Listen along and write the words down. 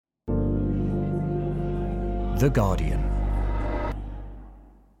The Guardian.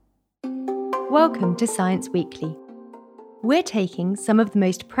 Welcome to Science Weekly. We're taking some of the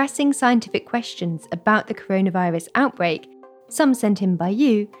most pressing scientific questions about the coronavirus outbreak, some sent in by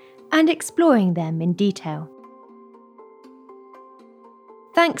you, and exploring them in detail.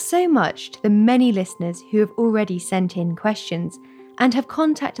 Thanks so much to the many listeners who have already sent in questions and have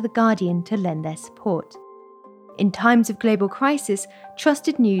contacted The Guardian to lend their support. In times of global crisis,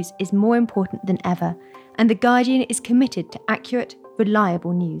 trusted news is more important than ever, and The Guardian is committed to accurate,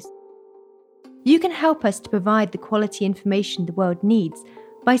 reliable news. You can help us to provide the quality information the world needs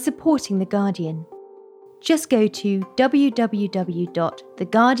by supporting The Guardian. Just go to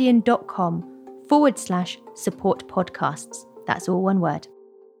www.theguardian.com/support podcasts. That's all one word.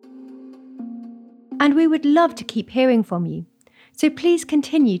 And we would love to keep hearing from you, so please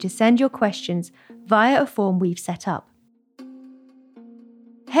continue to send your questions via a form we've set up.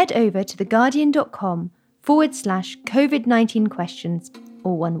 Head over to theguardian.com/COVID-19 questions,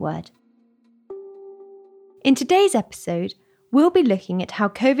 all one word. In today's episode, we'll be looking at how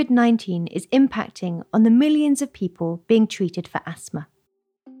COVID-19 is impacting on the millions of people being treated for asthma.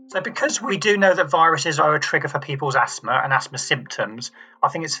 So because we do know that viruses are a trigger for people's asthma and asthma symptoms, I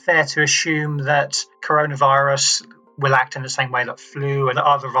think it's fair to assume that coronavirus will act in the same way that flu and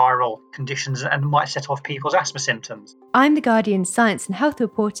other viral conditions and might set off people's asthma symptoms. I'm The Guardian's science and health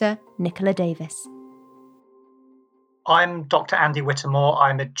reporter, Nicola Davis. I'm Dr. Andy Whittemore.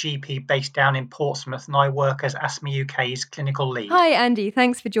 I'm a GP based down in Portsmouth and I work as Asthma UK's clinical lead. Hi Andy,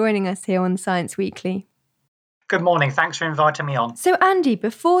 thanks for joining us here on Science Weekly. Good morning, thanks for inviting me on. So Andy,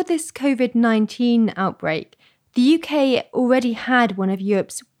 before this COVID-19 outbreak, the UK already had one of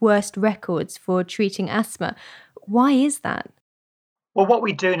Europe's worst records for treating asthma. Why is that? Well, what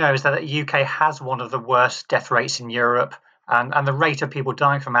we do know is that the UK has one of the worst death rates in Europe and the rate of people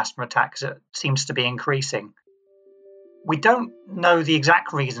dying from asthma attacks seems to be increasing. We don't know the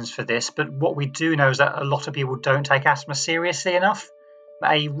exact reasons for this, but what we do know is that a lot of people don't take asthma seriously enough.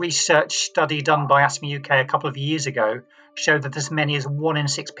 A research study done by Asthma UK a couple of years ago showed that as many as 1 in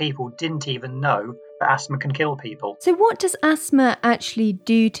 6 people didn't even know that asthma can kill people. So what does asthma actually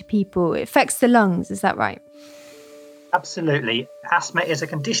do to people? It affects the lungs, is that right? Absolutely. Asthma is a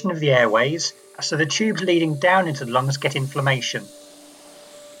condition of the airways, so the tubes leading down into the lungs get inflammation.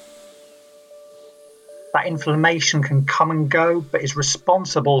 That inflammation can come and go, but is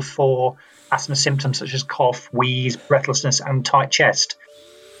responsible for asthma symptoms such as cough, wheeze, breathlessness, and tight chest.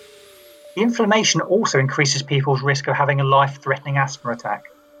 The inflammation also increases people's risk of having a life-threatening asthma attack.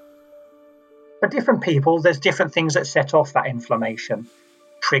 For different people, there's different things that set off that inflammation.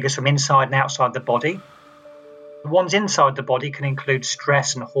 Triggers from inside and outside the body. The ones inside the body can include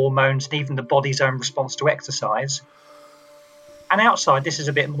stress and hormones and even the body's own response to exercise. And outside, this is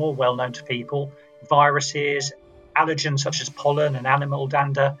a bit more well known to people. Viruses, allergens such as pollen and animal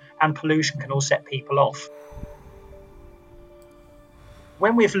dander, and pollution can all set people off.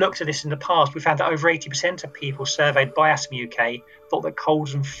 When we've looked at this in the past, we found that over 80% of people surveyed by Asthma UK thought that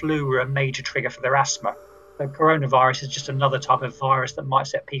colds and flu were a major trigger for their asthma. So coronavirus is just another type of virus that might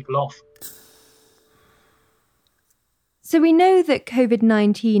set people off. So we know that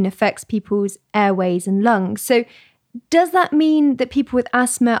COVID-19 affects people's airways and lungs. So does that mean that people with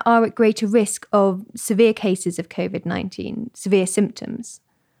asthma are at greater risk of severe cases of COVID-19, severe symptoms?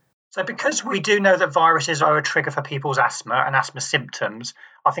 So because we do know that viruses are a trigger for people's asthma and asthma symptoms,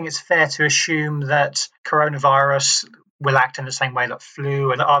 I think it's fair to assume that coronavirus will act in the same way that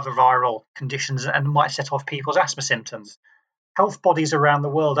flu and other viral conditions and might set off people's asthma symptoms. Health bodies around the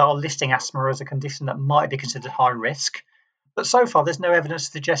world are listing asthma as a condition that might be considered high risk. But so far, there's no evidence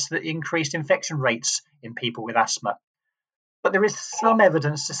to suggest that increased infection rates in people with asthma. But there is some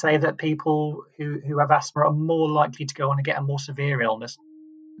evidence to say that people who have asthma are more likely to go on and get a more severe illness.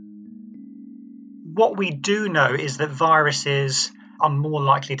 What we do know is that viruses are more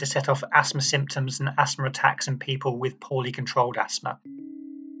likely to set off asthma symptoms and asthma attacks in people with poorly controlled asthma.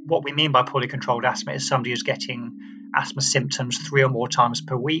 What we mean by poorly controlled asthma is somebody who's getting asthma symptoms 3 or more times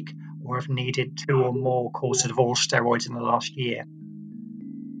per week, or have needed 2 or more courses of oral steroids in the last year.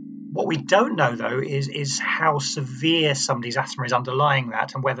 What we don't know, though, is how severe somebody's asthma is underlying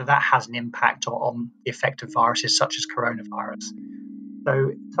that and whether that has an impact on the effect of viruses such as coronavirus.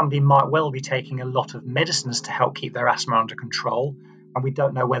 So somebody might well be taking a lot of medicines to help keep their asthma under control, and we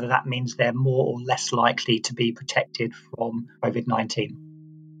don't know whether that means they're more or less likely to be protected from COVID-19.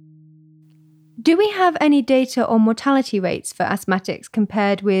 Do we have any data on mortality rates for asthmatics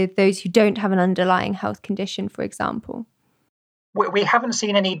compared with those who don't have an underlying health condition, for example? We haven't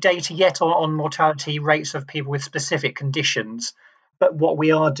seen any data yet on mortality rates of people with specific conditions, But what we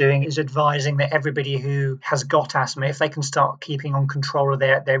are doing is advising that everybody who has got asthma, if they can start keeping on control of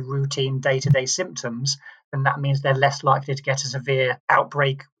their routine day-to-day symptoms, then that means they're less likely to get a severe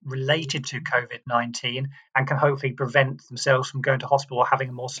outbreak related to COVID-19 and can hopefully prevent themselves from going to hospital or having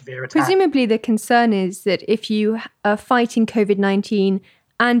a more severe attack. Presumably, the concern is that if you are fighting COVID-19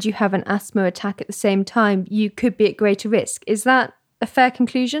 and you have an asthma attack at the same time, you could be at greater risk. Is that a fair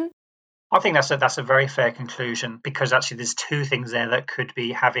conclusion? I think that's a very fair conclusion, because actually there's two things there that could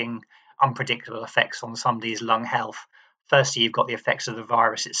be having unpredictable effects on somebody's lung health. Firstly, you've got the effects of the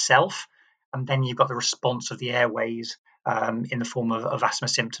virus itself, and then you've got the response of the airways in the form of asthma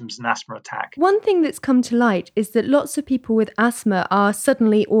symptoms and asthma attack. One thing that's come to light is that lots of people with asthma are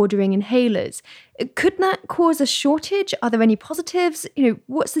suddenly ordering inhalers. Could that cause a shortage? Are there any positives?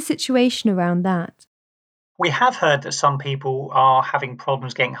 What's the situation around that? We have heard that some people are having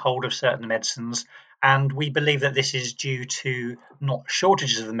problems getting hold of certain medicines, and we believe that this is due to not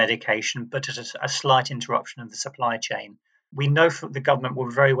shortages of the medication, but a slight interruption of the supply chain. We know the government were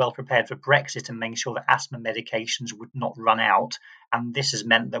very well prepared for Brexit and making sure that asthma medications would not run out, and this has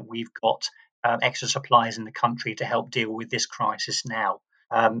meant that we've got extra supplies in the country to help deal with this crisis now.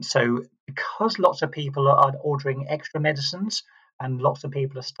 So because lots of people are ordering extra medicines, and lots of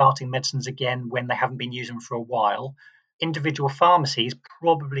people are starting medicines again when they haven't been using them for a while, individual pharmacies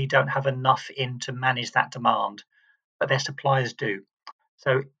probably don't have enough in to manage that demand, but their suppliers do.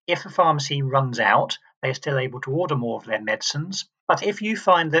 So if a pharmacy runs out, they're still able to order more of their medicines. But if you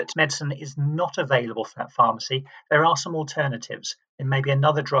find that medicine is not available for that pharmacy, there are some alternatives. There may be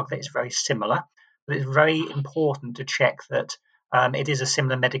another drug that is very similar, but it's very important to check that it is a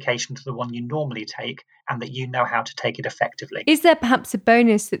similar medication to the one you normally take and that you know how to take it effectively. Is there perhaps a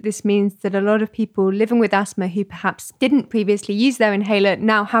bonus that this means that a lot of people living with asthma who perhaps didn't previously use their inhaler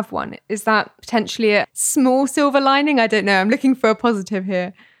now have one? Is that potentially a small silver lining? I don't know. I'm looking for a positive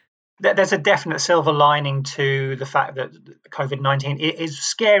here. There's a definite silver lining to the fact that COVID-19 is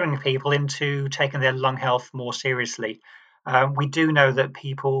scaring people into taking their lung health more seriously. We do know that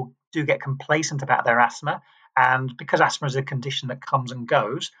people do get complacent about their asthma, and because asthma is a condition that comes and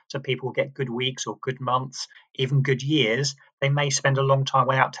goes, so people get good weeks or good months, even good years, they may spend a long time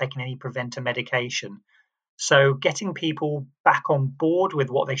without taking any preventer medication. So getting people back on board with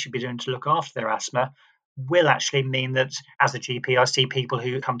what they should be doing to look after their asthma will actually mean that, as a GP, I see people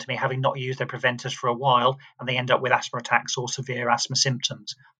who come to me having not used their preventers for a while and they end up with asthma attacks or severe asthma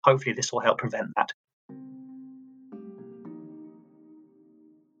symptoms. Hopefully this will help prevent that.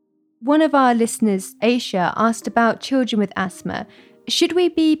 One of our listeners, Aisha, asked about children with asthma. Should we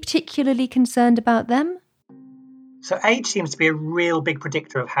be particularly concerned about them? So age seems to be a real big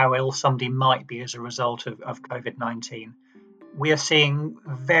predictor of how ill somebody might be as a result of COVID-19. We are seeing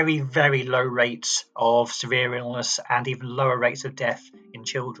very, very low rates of severe illness and even lower rates of death in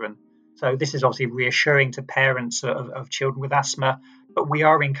children. So this is obviously reassuring to parents of children with asthma, but we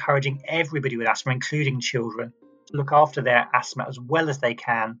are encouraging everybody with asthma, including children, to look after their asthma as well as they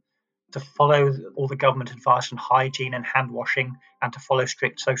can, to follow all the government advice on hygiene and hand washing, and to follow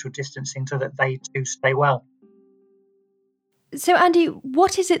strict social distancing so that they too stay well. So, Andy,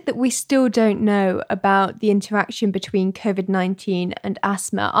 what is it that we still don't know about the interaction between COVID-19 and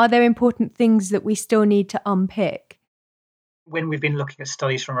asthma? Are there important things that we still need to unpick? When we've been looking at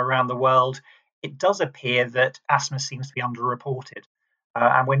studies from around the world, it does appear that asthma seems to be underreported.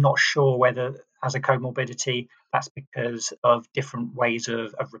 And we're not sure whether, as a comorbidity, that's because of different ways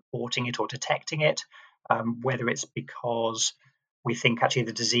of reporting it or detecting it, whether it's because we think actually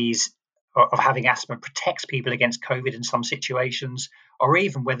the disease of having asthma protects people against COVID in some situations, or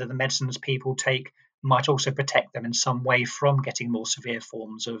even whether the medicines people take might also protect them in some way from getting more severe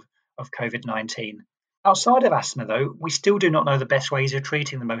forms of COVID-19. Outside of asthma, though, we still do not know the best ways of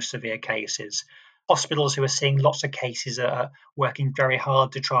treating the most severe cases. Hospitals who are seeing lots of cases are working very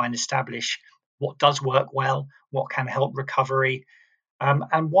hard to try and establish what does work well, what can help recovery.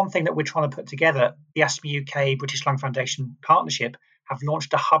 And one thing that we're trying to put together, the Asthma UK British Lung Foundation partnership have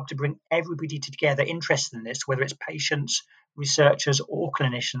launched a hub to bring everybody together interested in this, whether it's patients, researchers or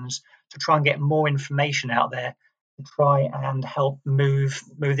clinicians, to try and get more information out there to try and help move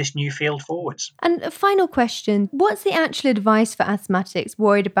this new field forwards. And a final question, what's the actual advice for asthmatics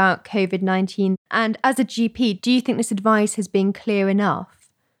worried about COVID-19? And as a GP, do you think this advice has been clear enough?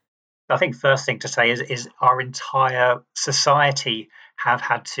 I think first thing to say is our entire society have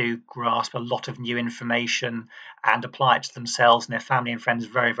had to grasp a lot of new information and apply it to themselves and their family and friends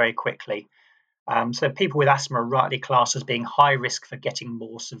very, very quickly. So people with asthma are rightly classed as being high risk for getting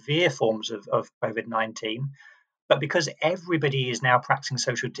more severe forms of COVID-19. But because everybody is now practicing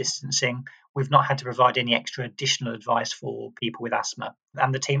social distancing, we've not had to provide any extra additional advice for people with asthma.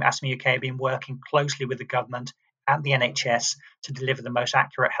 And the team at Asthma UK have been working closely with the government and the NHS to deliver the most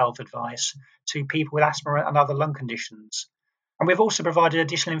accurate health advice to people with asthma and other lung conditions. And we've also provided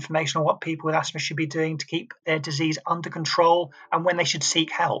additional information on what people with asthma should be doing to keep their disease under control and when they should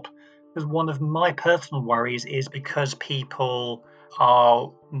seek help. Because one of my personal worries is because people are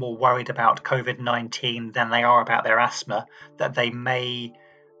more worried about COVID-19 than they are about their asthma, that they may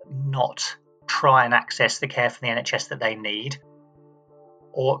not try and access the care from the NHS that they need.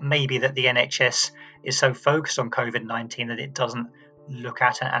 Or maybe that the NHS is so focused on COVID-19 that it doesn't look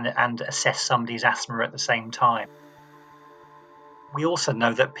at and assess somebody's asthma at the same time. We also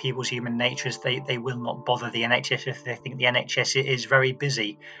know that people's human nature is they will not bother the NHS if they think the NHS is very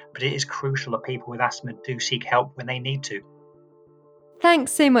busy, but it is crucial that people with asthma do seek help when they need to.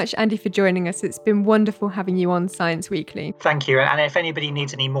 Thanks so much, Andy, for joining us. It's been wonderful having you on Science Weekly. Thank you. And if anybody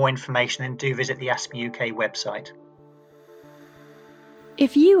needs any more information, then do visit the Asthma UK website.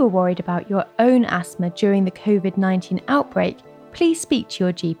 If you were worried about your own asthma during the COVID-19 outbreak, please speak to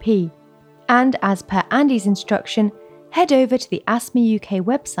your GP. And as per Andy's instruction, head over to the Asthma UK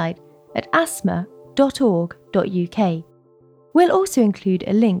website at asthma.org.uk. We'll also include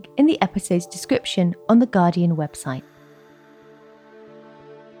a link in the episode's description on the Guardian website.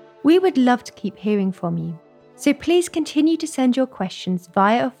 We would love to keep hearing from you, so please continue to send your questions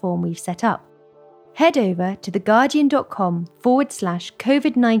via a form we've set up. Head over to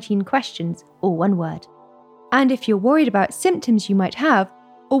theguardian.com/COVID-19 questions, all one word. And if you're worried about symptoms you might have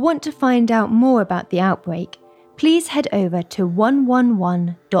or want to find out more about the outbreak, please head over to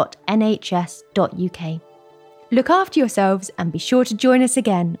 111.nhs.uk. Look after yourselves and be sure to join us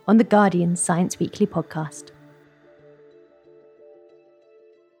again on the Guardian Science Weekly podcast.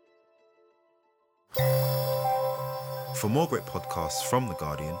 For more great podcasts from The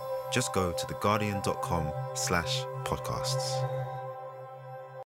Guardian, just go to theguardian.com/podcasts.